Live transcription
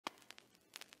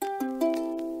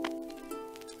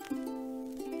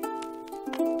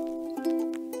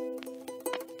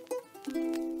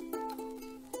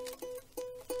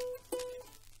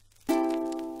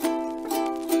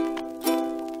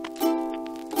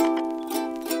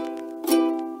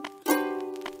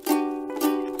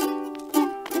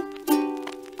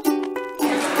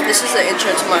This is the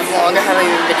intro to my vlog. I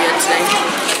haven't even videoed today.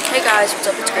 Hey guys, what's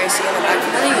up? It's Gracie and I'm back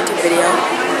with another YouTube video.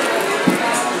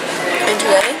 And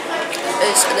today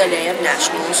is the day of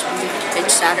nationals.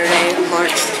 It's Saturday,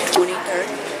 March 23rd,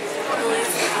 I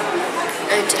believe.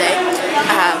 And today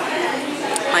I have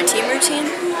my team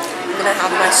routine, and then I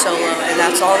have my solo, and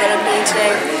that's all that I'm doing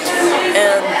today.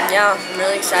 And yeah, I'm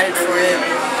really excited for it.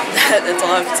 That's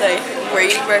all I have to say.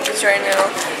 We're eating breakfast right now.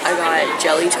 I got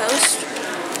jelly toast,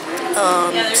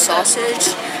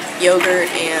 sausage, yogurt,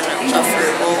 and a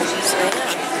fruit bowl. So yeah,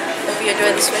 hope you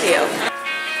enjoyed this video.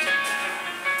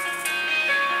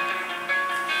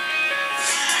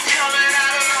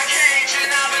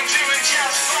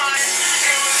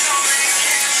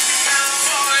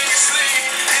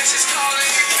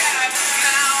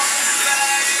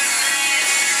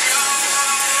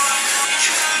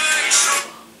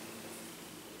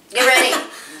 Get ready.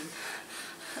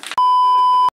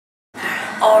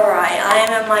 Alright, I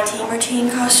am in my team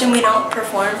routine costume. We don't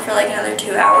perform for like another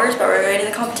 2 hours, but we're going to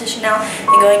the competition now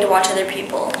and going to watch other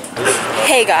people.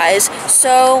 Hey guys,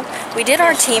 so we did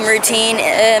our team routine.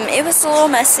 It was a little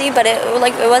messy, but it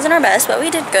wasn't our best, but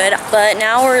we did good. But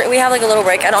now we have like a little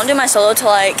break. I don't do my solo till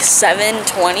like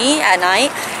 7:20 at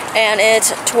night, and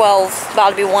it's 12,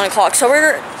 about to be 1 o'clock. So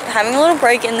we're having a little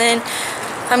break, and then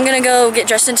I'm gonna go get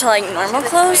dressed into like normal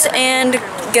clothes and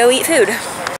go eat food.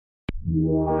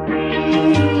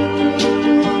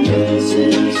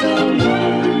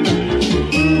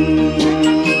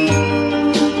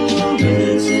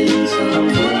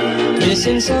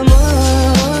 Missing someone,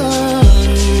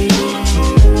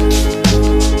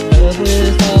 love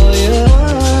with all your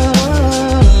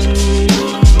heart.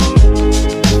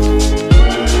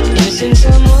 Missing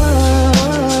someone,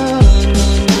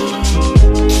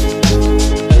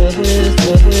 love with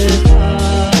heart.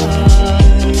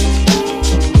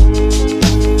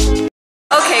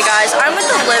 Okay guys, I'm with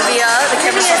Olivia, the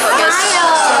camera's so focused,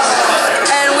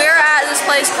 and we're at this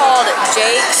place called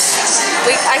Jake's.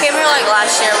 I came here like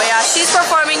last year, but yeah, she's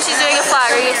performing, she's doing a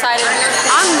flag. Are you excited?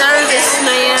 I'm nervous,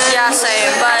 man. Yeah, same,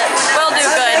 but we'll do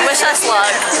good. Wish us luck.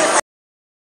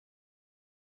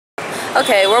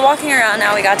 Okay, we're walking around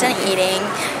now. We got done eating.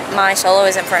 My solo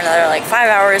isn't for another like 5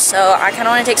 hours, so I kind of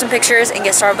want to take some pictures and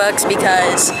get Starbucks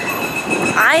because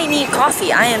I need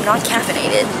coffee. I am not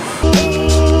caffeinated.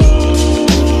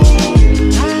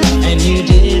 And you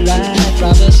did right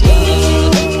from the start.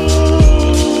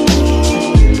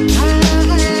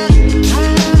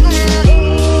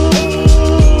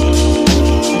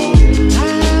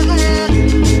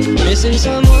 Missing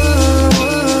someone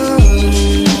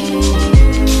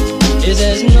is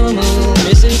as normal.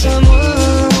 Missing someone.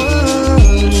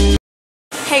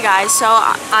 Hey guys, so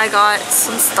I got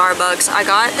some Starbucks. I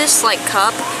got this like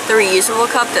cup, the reusable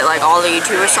cup that like all the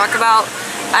YouTubers talk about.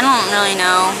 I don't really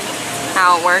know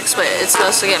how it works, but it's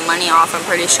supposed to get money off, I'm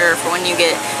pretty sure, for when you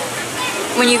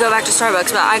go back to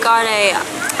Starbucks. But I got a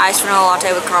iced vanilla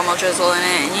latte with caramel drizzle in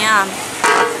it, and yeah.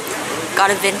 Got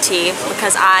a venti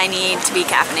because I need to be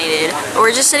caffeinated. But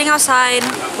we're just sitting outside.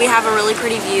 We have a really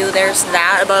pretty view. There's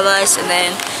that above us and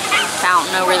then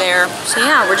fountain over there. So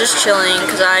yeah, we're just chilling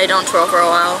because I don't twirl for a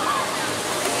while.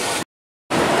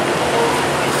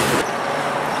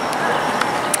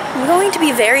 I'm going to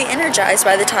be very energized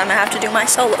by the time I have to do my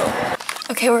solo.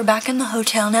 Okay, we're back in the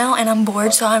hotel now and I'm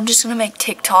bored, so I'm just gonna make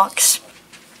TikToks.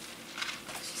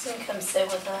 She's gonna come sit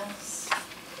with us.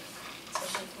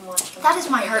 That is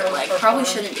my hurt leg. Probably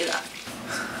shouldn't do that.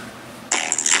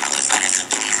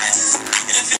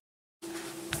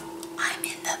 I'm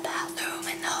in the bathroom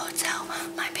in the hotel.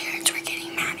 My parents were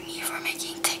getting mad at me for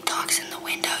making TikToks in the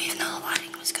window, even though the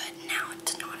lighting was good. Now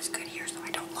it's not as good here, so I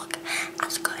don't look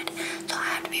as good. So I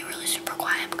have to be really super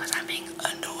quiet because I'm being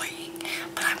annoying.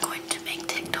 But I'm going to make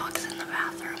TikToks in the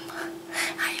bathroom.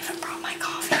 I even brought my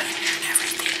coffee in here and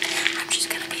everything. I'm just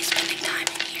gonna be spending time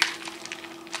in here.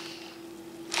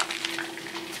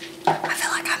 I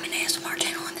feel like I'm an ASMR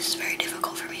channel and this is very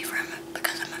difficult for me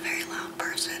because I'm a very loud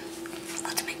person.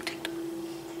 Let's make TikTok.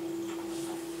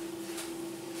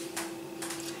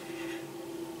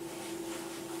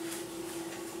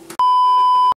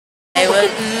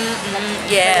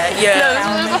 Yeah. No, this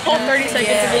was a whole 30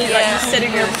 seconds of me like just sitting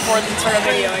here before the start of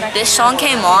videoing. This song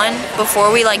came on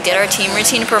before we like did our team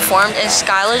routine, performed, and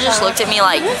Skylar just looked at me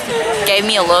like, gave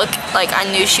me a look, like I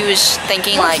knew she was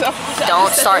thinking like,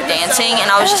 don't start dancing,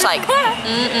 and I was just like,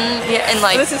 yeah, and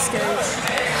like, This is scary.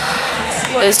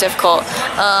 it was difficult.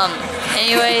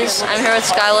 Anyways, I'm here with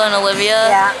Skylar and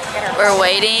Olivia. We're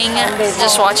waiting,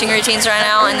 just watching routines right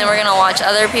now, and then we're gonna watch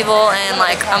other people, and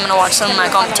like I'm gonna watch some of my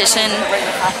competition,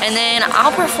 and then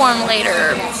I'll perform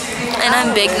later. And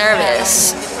I'm big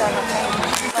nervous.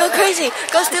 Go crazy.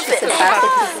 Go stupid.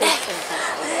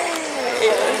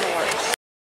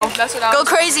 Go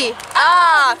crazy.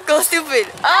 Ah. Go stupid.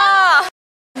 Ah.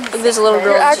 Look, there's a little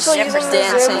girl just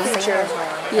dancing.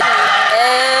 Yeah.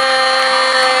 Hey.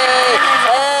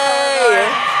 Hey.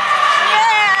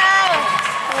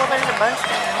 Well, there's a bunch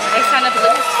there. They signed up for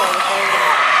this for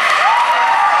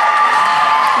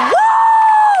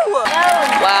Woo!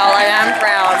 Wow, I'm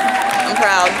proud. I'm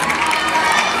proud.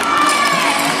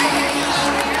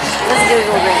 Let's do a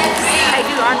little green. I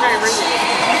do Andre Reed.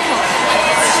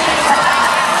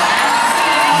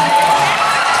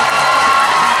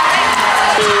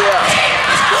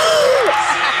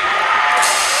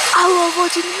 I love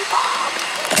watching hip hop.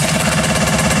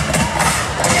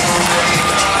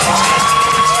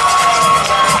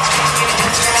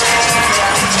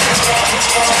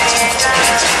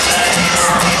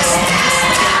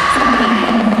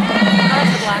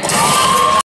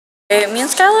 Me and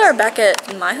Skylar are back at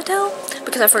my hotel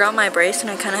because I forgot my brace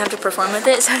and I kind of have to perform with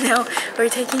it. So now we're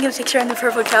taking a picture on the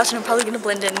purple couch and I'm probably going to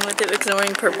blend in with it because I'm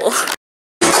wearing purple.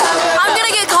 I'm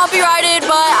gonna get copyrighted,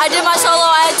 but I did my solo,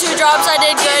 I had 2 drops, I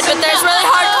did good, but there's really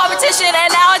hard competition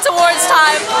and now it's awards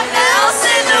time. Everyone else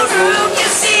in the room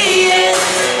can see it,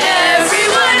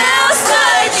 everyone else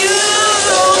but you.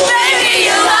 Baby,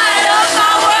 you light up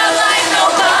my world like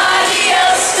nobody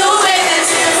else. The way that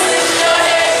you lift your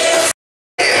head.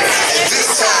 And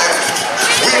this time,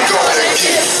 we're gonna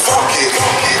get funky.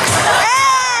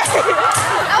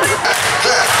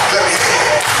 Let me hear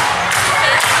it.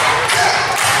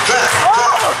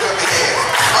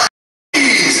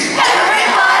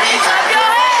 Everybody clap your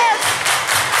hands!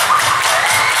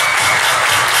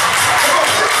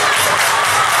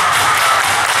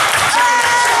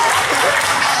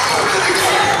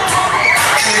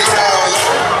 Can you go down low?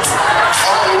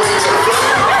 All the way to the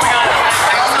floor?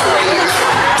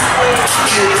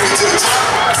 Can you bring it to the top?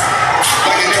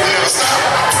 Like it never stop?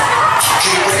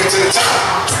 Can you bring it to the top?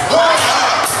 One time!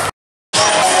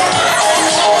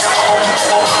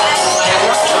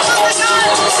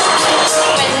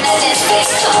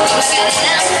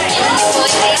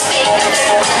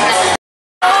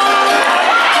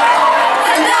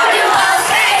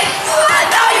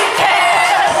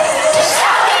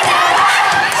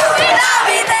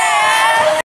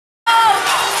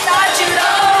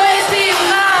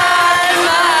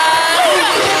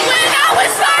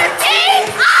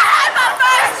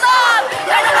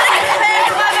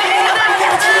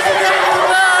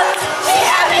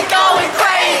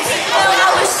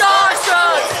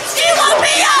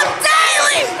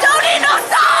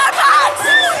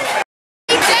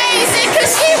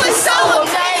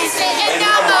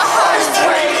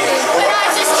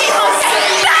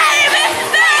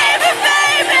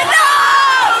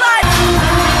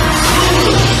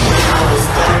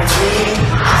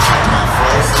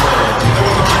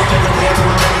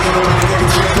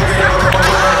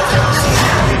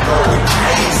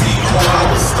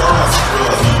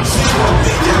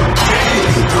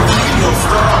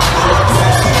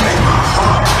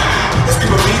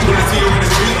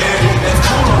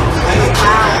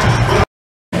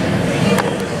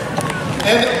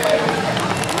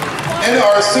 And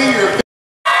our senior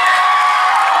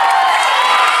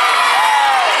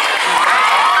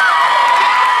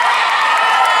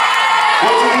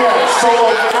once again, solo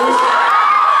winners.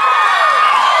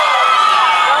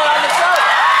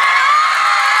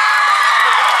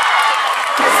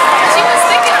 She was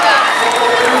thinking about it.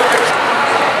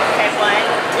 Okay, 1,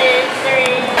 2, 3.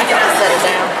 I gotta set it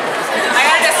down. I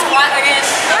gotta just squat again.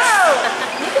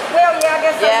 Well, yeah, I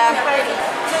guess so. Yeah. 2,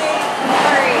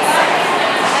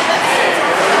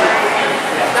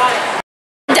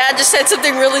 3. Dad just said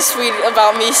something really sweet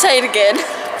about me. Say it again.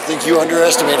 I think you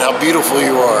underestimate how beautiful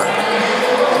you are.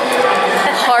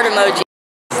 Heart emoji.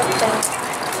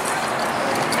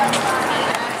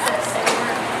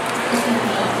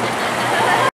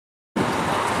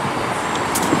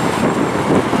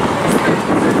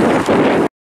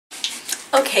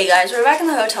 Okay guys, we're back in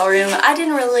the hotel room. I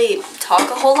didn't really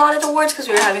talk a whole lot at the awards because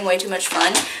we were having way too much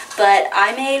fun, but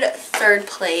I made 3rd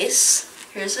place.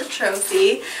 Here's a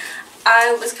trophy.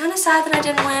 I was kind of sad that I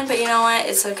didn't win, but you know what,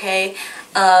 it's okay.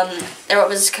 There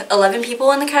was 11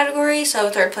 people in the category, so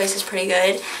 3rd place is pretty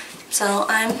good. So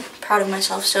I'm proud of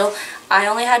myself still. I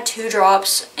only had 2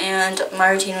 drops and my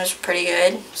routine was pretty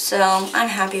good, so I'm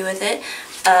happy with it.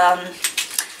 And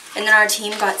then our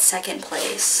team got 2nd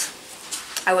place.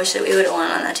 I wish that we would have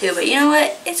won on that too, but you know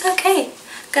what? It's okay.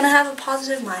 Gonna have a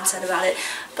positive mindset about it.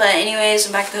 But anyways,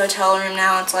 I'm back at the hotel room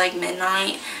now. It's like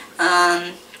midnight.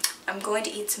 I'm going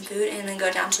to eat some food and then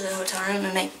go down to the hotel room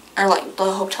and make, or like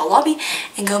the hotel lobby,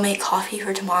 and go make coffee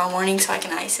for tomorrow morning so I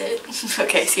can ice it.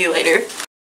 Okay, see you later.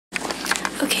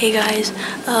 Okay guys,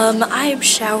 I've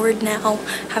showered now.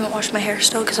 Haven't washed my hair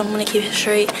still because I'm going to keep it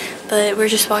straight. But we're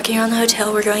just walking around the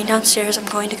hotel. We're going downstairs. I'm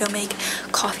going to go make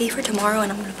coffee for tomorrow,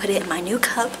 and I'm going to put it in my new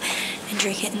cup and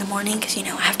drink it in the morning because, you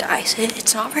know, I have to ice it.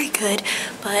 It's not very good,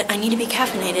 but I need to be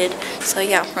caffeinated. So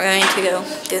yeah, we're going to go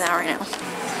do that right now.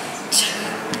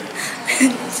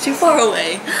 It's too far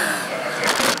away.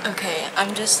 Okay,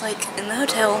 I'm just like in the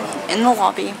hotel, in the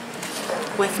lobby,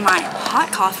 with my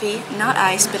hot coffee, not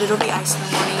iced, but it'll be iced in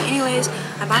the morning. Anyways,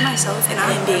 I'm by myself and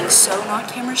I am being so not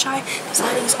camera shy. This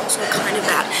lighting is also kind of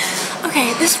bad.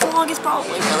 Okay, this vlog is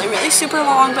probably really super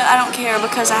long, but I don't care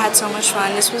because I had so much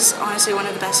fun. This was honestly one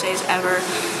of the best days ever.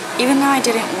 Even though I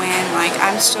didn't win, like,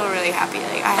 I'm still really happy.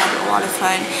 Like, I had a lot of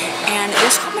fun, and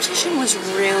this competition was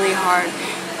really hard.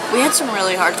 We had some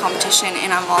really hard competition,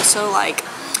 and I'm also like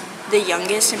the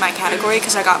youngest in my category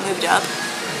because I got moved up.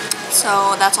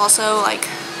 So that's also like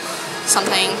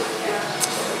something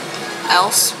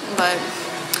else, but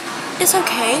it's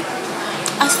okay.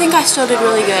 I think I still did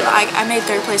really good. I made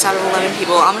 3rd place out of 11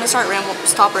 people. I'm gonna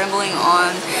stop rambling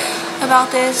on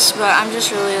about this, but I'm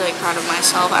just really like proud of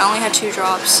myself. I only had 2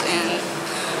 drops and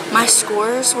my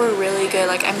scores were really good.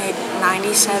 Like I made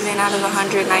 97 out of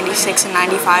 100, 96 and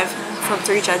 95 from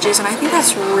 3 judges, and I think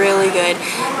that's really good.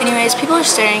 Anyways, people are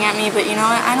staring at me, but you know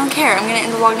what? I don't care. I'm gonna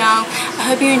end the vlog now. I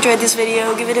hope you enjoyed this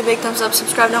video. Give it a big thumbs up,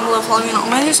 subscribe down below, follow me on all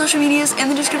my other social medias in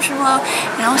the description below,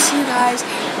 and I'll see you guys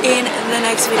in the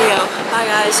next video. Bye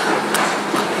guys.